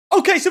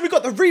Okay, so we've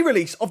got the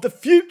re-release of the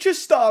Future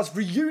Stars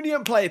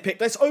Reunion Player Pick.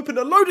 Let's open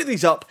a load of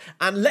these up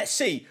and let's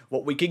see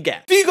what we can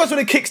get. Do you guys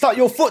want to kickstart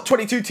your Foot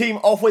 22 team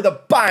off with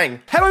a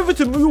bang? Head over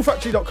to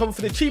moolfactory.com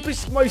for the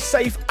cheapest, most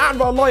safe and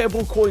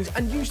reliable coins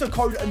and use the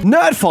code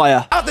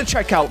NerdFire at the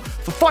checkout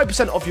for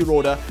 5% off your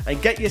order and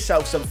get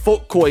yourself some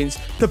Foot coins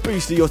to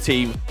boost your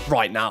team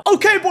right now.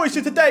 Okay, boys,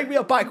 so today we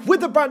are back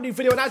with a brand new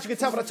video, and as you can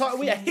tell from the title,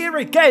 we are here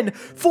again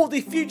for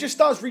the Future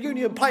Stars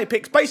Reunion Player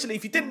Picks. Basically,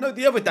 if you didn't know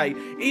the other day,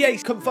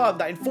 EA's confirmed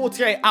that in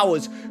 48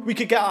 hours, we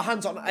could get our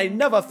hands on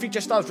another Future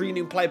Stars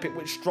Reunion Player Pick,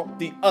 which dropped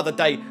the other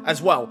day as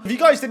well. If you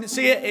guys didn't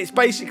see it, it's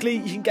basically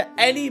you can get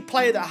any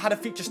player that had a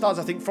Future Stars,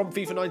 I think, from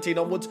FIFA 19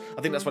 onwards.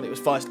 I think that's when it was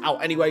first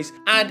out anyways.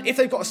 And if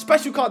they've got a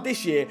special card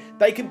this year,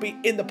 they can be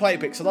in the player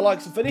pick. So the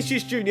likes of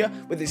Vinicius Jr.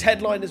 with his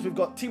headliners, we've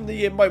got Team of the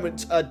Year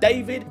moments,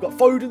 David, we've got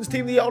Foden's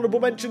Team of the Year honourable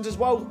mentions as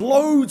well.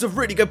 Loads of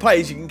really good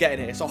players you can get in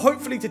here. So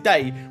hopefully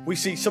today we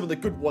see some of the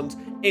good ones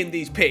in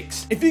these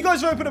picks. If you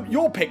guys open up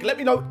your pick, let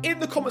me know in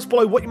the comments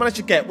below what you managed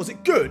to get. Was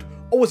it good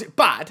or was it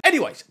bad?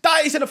 Anyways,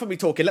 that is enough of me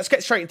talking. Let's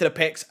get straight into the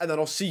picks and then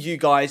I'll see you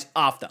guys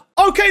after.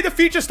 Okay, the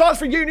Future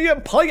Stars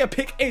Reunion Player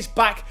Pick is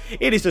back.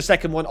 It is the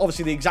second one.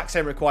 Obviously, the exact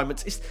same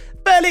requirements. It's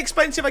fairly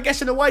expensive, I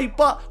guess, in a way,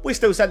 but we're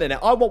still sending it.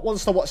 I want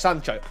one-star Watch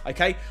Sancho,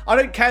 okay? I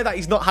don't care that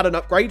he's not had an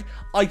upgrade.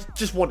 I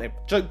just want him.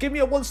 So give me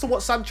a one-star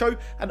Watch Sancho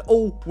and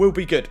all will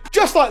be good.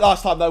 Just like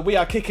last time, though, we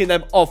are kicking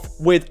them off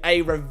with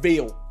a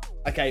reveal.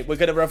 Okay, we're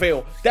going to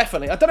reveal,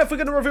 definitely. I don't know if we're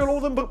going to reveal all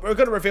of them, but we're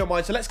going to reveal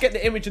mine. So let's get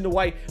the image in the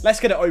way. Let's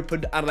get it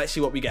opened and let's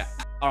see what we get.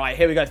 All right,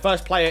 here we go.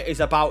 First player is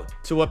about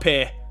to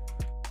appear.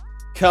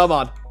 Come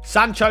on.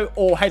 Sancho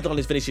or headline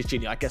is Vinicius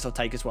Jr. I guess I'll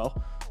take as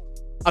well.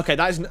 Okay,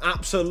 that is an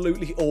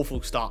absolutely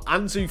awful start.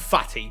 Ansu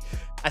Fati.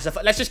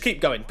 Let's just keep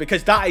going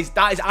because that is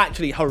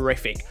actually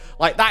horrific.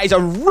 Like, that is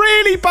a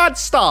really bad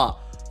start.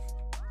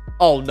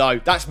 Oh, no.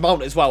 That's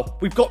Mount as well.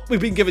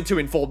 We've been given 2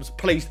 informs.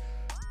 Please.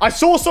 I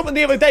saw someone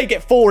the other day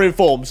get 4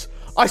 informs.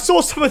 I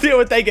saw someone the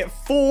other day get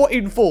 4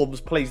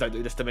 informs. Please don't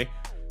do this to me.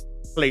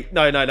 Please.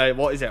 No, no, no.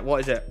 What is it? What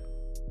is it?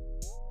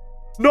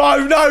 No,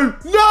 no,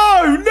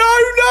 no, no,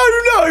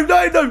 no, no,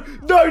 no, no,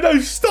 no, no.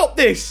 Stop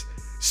this.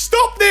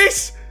 Stop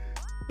this.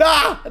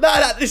 Nah,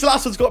 this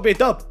last one's got to be a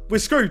dub. We're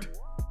screwed.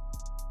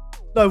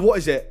 No, what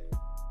is it?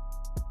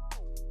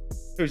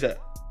 Who's it?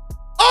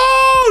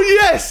 Oh,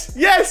 yes,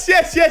 yes,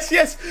 yes, yes,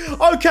 yes.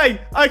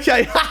 Okay,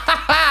 okay.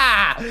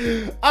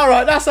 All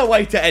right, that's a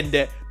way to end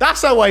it.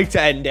 That's a way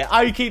to end it.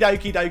 Okie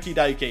dokie, dokie,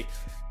 dokie.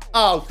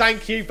 Oh,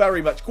 thank you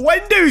very much.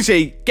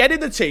 Guendouzi, get in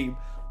the team.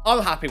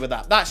 I'm happy with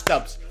that. That's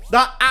dubs.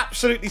 That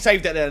absolutely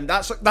saved it then.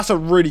 That's a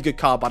really good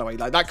card, by the way.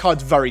 Like, that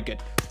card's very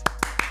good.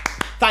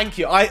 Thank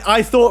you.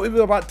 I thought we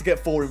were about to get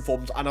 4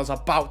 informs and I was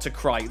about to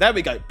cry. There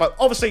we go. But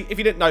obviously, if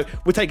you didn't know,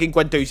 we're taking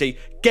Guendouzi.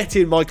 Get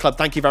in my club.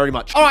 Thank you very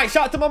much. All right,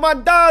 shout out to my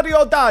man,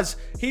 Dario Daz.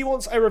 He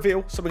wants a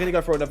reveal, so we're going to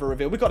go for another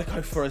reveal. We've got to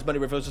go for as many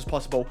reveals as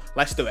possible.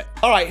 Let's do it.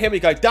 All right, here we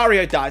go.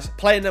 Dario Daz,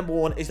 player number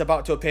 1 is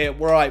about to appear.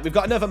 All right, we've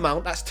got another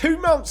mount. That's 2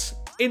 mounts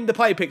in the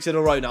player picks in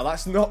a row now.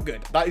 That's not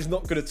good. That is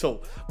not good at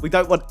all. We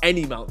don't want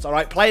any mounts. All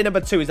right, player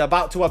number 2 is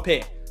about to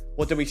appear.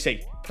 What do we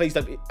see? Please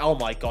don't be... Oh,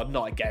 my God.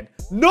 Not again.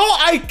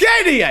 Not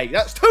again, EA.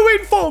 That's 2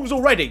 informs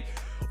already.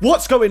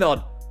 What's going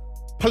on?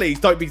 Please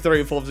don't be 3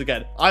 informs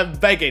again. I'm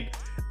begging.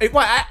 Wait,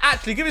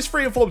 actually, give us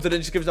 3 informs and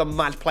then just give us a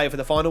mad player for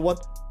the final one.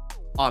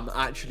 I'm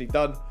actually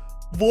done.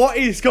 What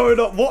is going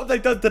on? What have they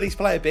done to these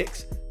player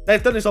picks?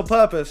 They've done this on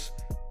purpose.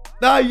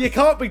 No, you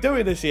can't be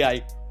doing this,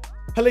 EA.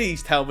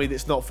 Please tell me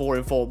it's not 4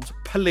 informs.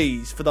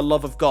 Please, for the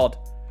love of God.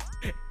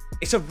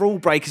 It's a rule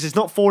break because it's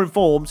not 4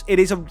 informs. It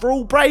is a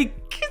rule break.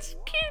 It's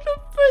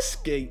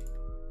Kulusevski.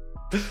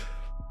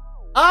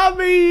 I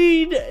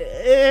mean,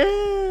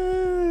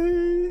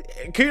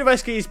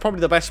 Kulusevski is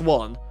probably the best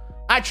one.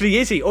 Actually,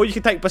 is he? Or you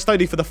can take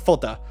Bastoni for the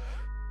fodder.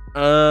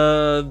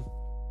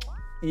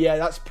 Yeah,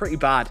 that's pretty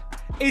bad.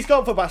 He's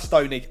gone for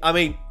Bastoni. I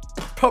mean,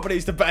 probably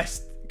is the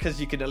best because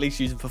you can at least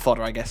use him for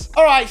fodder, I guess.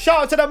 All right,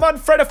 shout out to the man,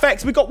 Fred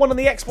Effects. We got one on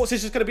the Xbox.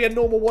 This is going to be a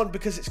normal one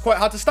because it's quite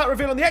hard to start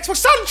revealing on the Xbox.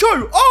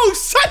 Sancho! Oh,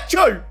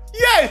 Sancho!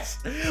 Yes!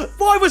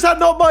 Why was that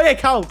not my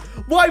account?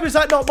 Why was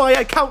that not my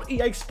account,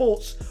 EA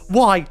Sports?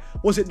 Why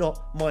was it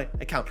not my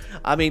account?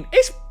 I mean,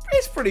 it's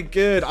pretty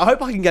good. I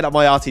hope I can get up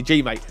my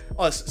RTG, mate.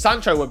 Oh,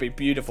 Sancho would be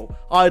beautiful.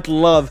 I'd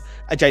love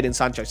a Jadon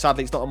Sancho.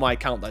 Sadly, it's not on my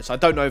account, though, so I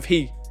don't know if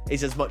he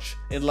is as much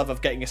in love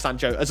of getting a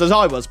Sancho as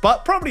I was,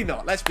 but probably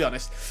not, let's be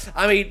honest.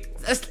 I mean,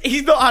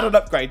 he's not had an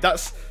upgrade.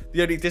 That's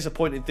the only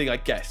disappointing thing, I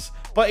guess.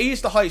 But he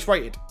is the highest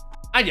rated.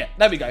 And yeah,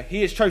 there we go.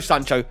 He is chose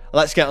Sancho.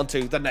 Let's get on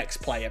to the next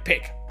player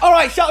pick. All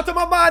right, shout out to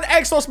my man,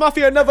 Exos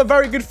Mafia, another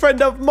very good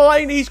friend of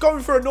mine. He's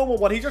going for a normal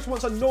one. He just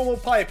wants a normal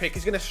player pick.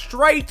 He's going to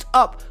straight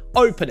up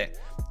open it.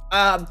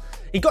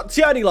 He got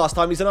Tierney last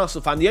time. He's an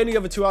Arsenal fan. The only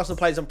other 2 Arsenal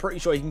players I'm pretty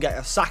sure he can get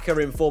a Saka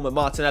inform and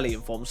Martinelli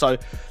inform. So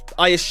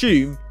I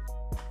assume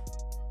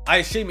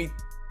he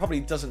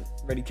probably doesn't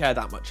really care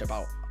that much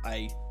about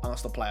a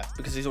Arsenal player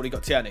because he's already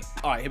got Tierney.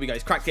 All right, here we go.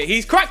 He's cracked it.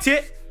 He's cracked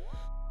it.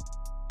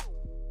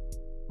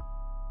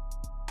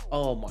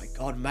 Oh my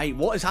god, mate,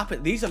 what has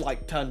happened? These are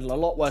like turned a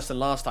lot worse than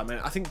last time, man.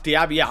 I think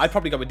Diaby, yeah, I'd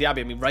probably go with Diaby,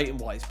 I mean, rating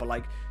wise, but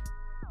like,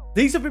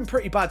 these have been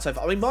pretty bad so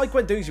far. I mean, my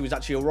Guendouzi was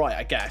actually alright,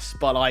 I guess,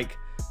 but like,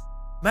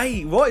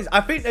 mate, I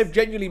think they've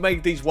genuinely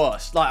made these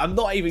worse. Like, I'm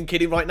not even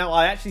kidding right now.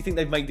 I actually think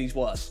they've made these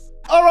worse.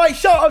 All right,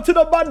 shout out to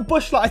the man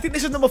Bushlight. I think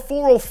this is number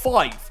 4 or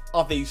 5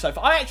 of these so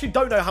far. I actually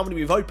don't know how many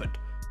we've opened.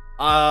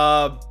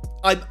 I'm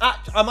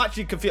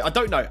actually confused. I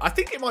don't know. I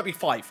think it might be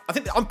 5.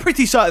 I'm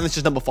pretty certain this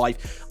is number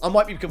 5. I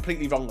might be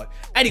completely wrong though.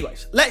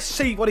 Anyways, let's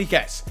see what he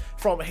gets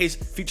from his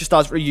Future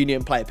Stars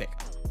Reunion player pick.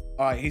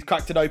 All right, he's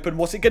cracked it open.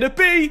 What's it gonna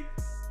be?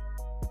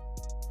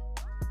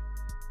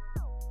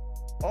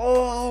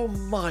 Oh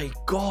my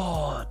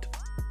god.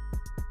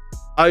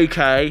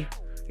 Okay.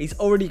 He's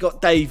already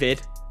got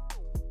David.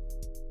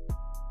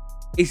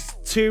 He's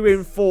 2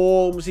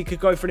 informs. He could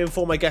go for an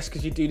inform, I guess,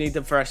 because you do need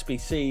them for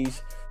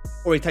SBCs.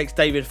 Or he takes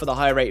David for the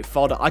higher rated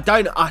fodder. I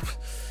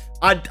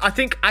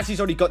think as he's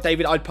already got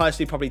David, I'd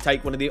personally probably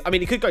take one of the... I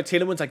mean, he could go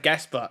Tielemans, I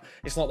guess, but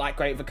it's not that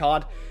great of a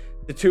card.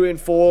 The 2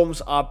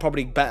 informs are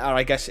probably better,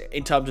 I guess,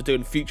 in terms of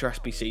doing future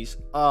SBCs.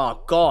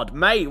 Oh, God,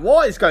 mate.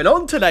 What is going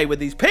on today with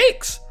these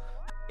picks?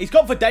 He's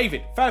gone for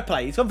David. Fair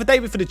play. He's gone for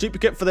David for the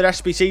duplicate for the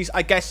SBCs.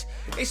 I guess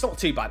it's not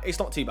too bad. It's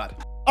not too bad.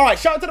 All right,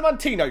 shout out to the man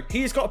Tino.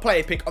 He has got a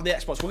player pick on the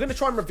Xbox. We're going to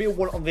try and reveal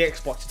one on the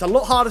Xbox. It's a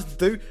lot harder to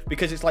do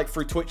because it's like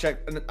through Twitch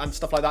and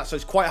stuff like that. So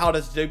it's quite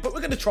harder to do, but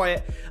we're going to try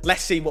it.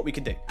 Let's see what we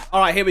can do.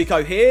 All right, here we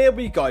go. Here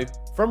we go.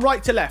 From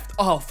right to left.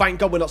 Oh, thank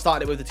God we're not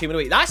starting it with the team of the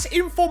week. That's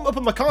Inform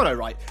Upamecano,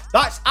 right?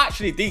 That's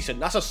actually decent.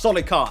 That's a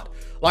solid card.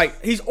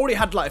 Like, he's already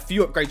had like a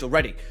few upgrades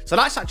already. So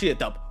that's actually a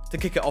dub to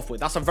kick it off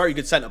with. That's a very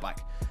good centre-back.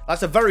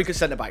 That's a very good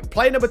centre-back.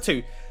 Player number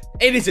 2.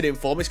 It is an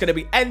inform. It's going to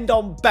be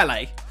Endon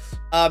Bele.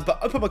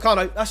 But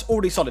Upamecano, that's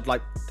already solid.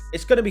 Like,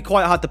 it's going to be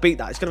quite hard to beat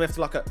that. It's going to have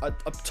to like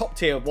a top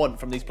tier 1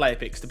 from these player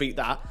picks to beat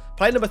that.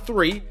 Player number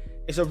 3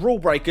 is a Rule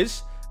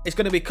Breakers. It's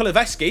going to be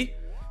Kuleveski.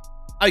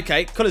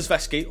 Okay,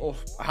 Kuleveski, or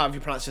however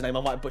you pronounce his name.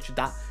 I might have butchered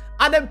that.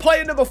 And then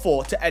player number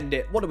 4 to end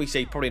it. What do we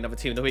see? Probably another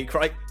team of the week,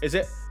 right? Is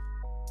it?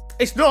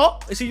 It's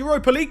not. It's a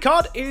Europa League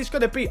card. It is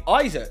going to be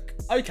Isaac.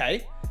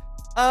 Okay.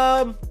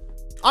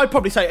 I'd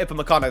probably say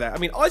Upamecano there. I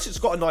mean, Isaac's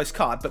got a nice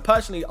card, but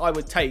personally, I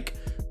would take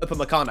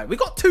Upamecano. We've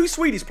got 2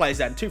 Swedish players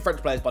then, 2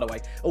 French players, by the way.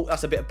 Oh,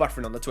 that's a bit of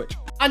buffering on the Twitch.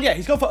 And yeah,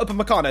 he's gone for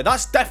Upamecano.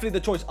 That's definitely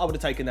the choice I would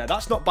have taken there.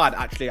 That's not bad,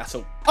 actually, at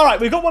all. All right,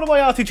 we've got one of my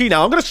RTG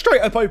now. I'm going to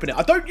straight up open it.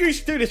 I don't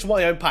usually do this with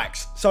my own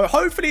packs, so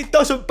hopefully it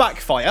doesn't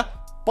backfire,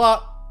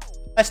 but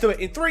let's do it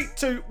in 3,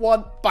 2,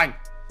 1, bang.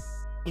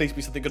 Please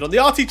be something good on the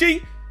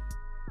RTG.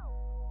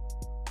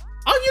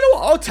 Oh, you know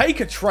what? I'll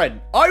take a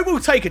Trent. I will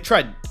take a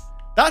Trent.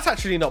 That's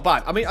actually not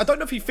bad. I mean, I don't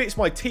know if he fits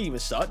my team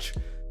as such,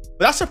 but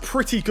that's a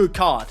pretty good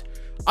card.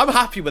 I'm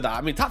happy with that.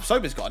 I mean,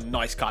 Tapsoba's got a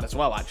nice card as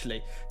well,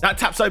 actually. That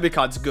Tapsoba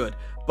card's good,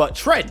 but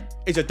Trent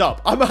is a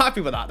dub. I'm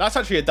happy with that. That's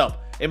actually a dub,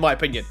 in my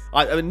opinion.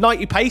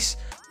 90 pace,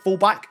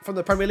 fullback from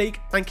the Premier League.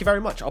 Thank you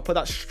very much. I'll put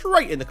that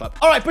straight in the club.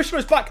 All right, Bushler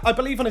is back, I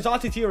believe, on his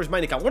RTT or his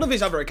main account. One of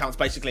his other accounts,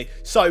 basically.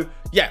 So,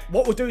 yeah,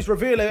 what we'll do is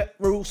reveal it,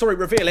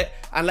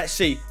 and let's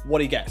see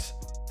what he gets.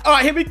 All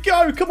right, here we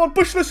go. Come on,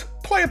 Bushlers.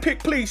 Player pick,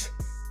 please.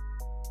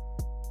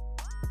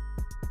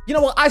 You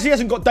know what? As he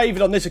hasn't got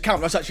David on this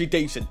account, that's actually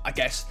decent, I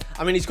guess.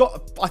 I mean, he's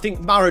got, I think,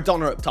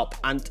 Maradona up top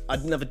and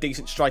another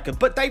decent striker.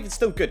 But David's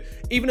still good.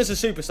 Even as a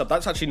super sub,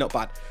 that's actually not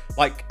bad.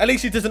 Like, at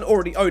least he doesn't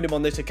already own him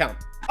on this account.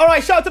 All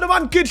right, shout out to the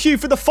man Good Hugh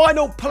for the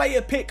final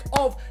player pick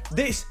of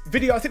this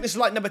video. I think this is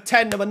like number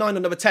 10, number 9, or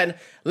number 10.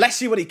 Let's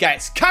see what he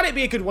gets. Can it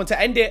be a good one to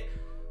end it?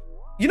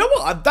 You know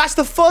what? That's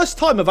the first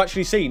time I've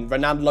actually seen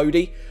Renan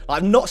Lodi.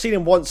 I've not seen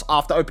him once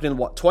after opening,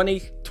 what,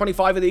 20,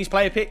 25 of these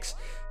player picks.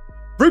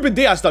 Ruben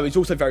Diaz, though, is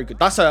also very good.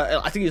 That's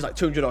I think he's like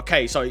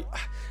 200k, so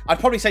I'd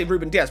probably say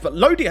Ruben Diaz. But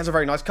Lodi has a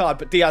very nice card,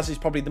 but Diaz is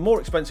probably the more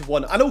expensive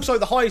one and also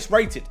the highest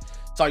rated.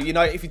 So, you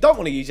know, if you don't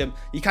want to use him,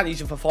 you can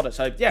use him for fodder.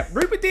 So, yeah,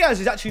 Ruben Diaz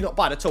is actually not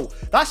bad at all.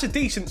 That's a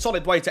decent,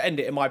 solid way to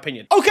end it, in my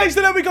opinion. Okay,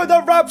 so there we go.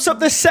 That wraps up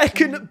the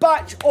second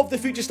batch of the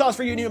Future Stars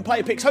Reunion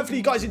player picks. Hopefully,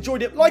 you guys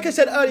enjoyed it. Like I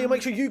said earlier,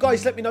 make sure you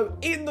guys let me know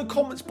in the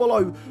comments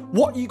below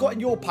what you got in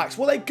your packs.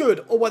 Were they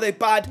good or were they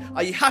bad?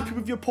 Are you happy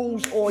with your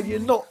pulls or are you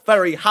not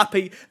very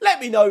happy?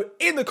 Let me know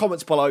in the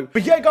comments below.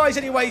 But yeah, guys,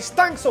 anyways,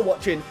 thanks for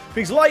watching.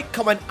 Please like,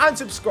 comment, and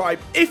subscribe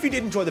if you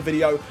did enjoy the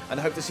video. And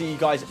I hope to see you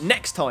guys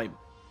next time.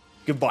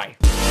 Goodbye.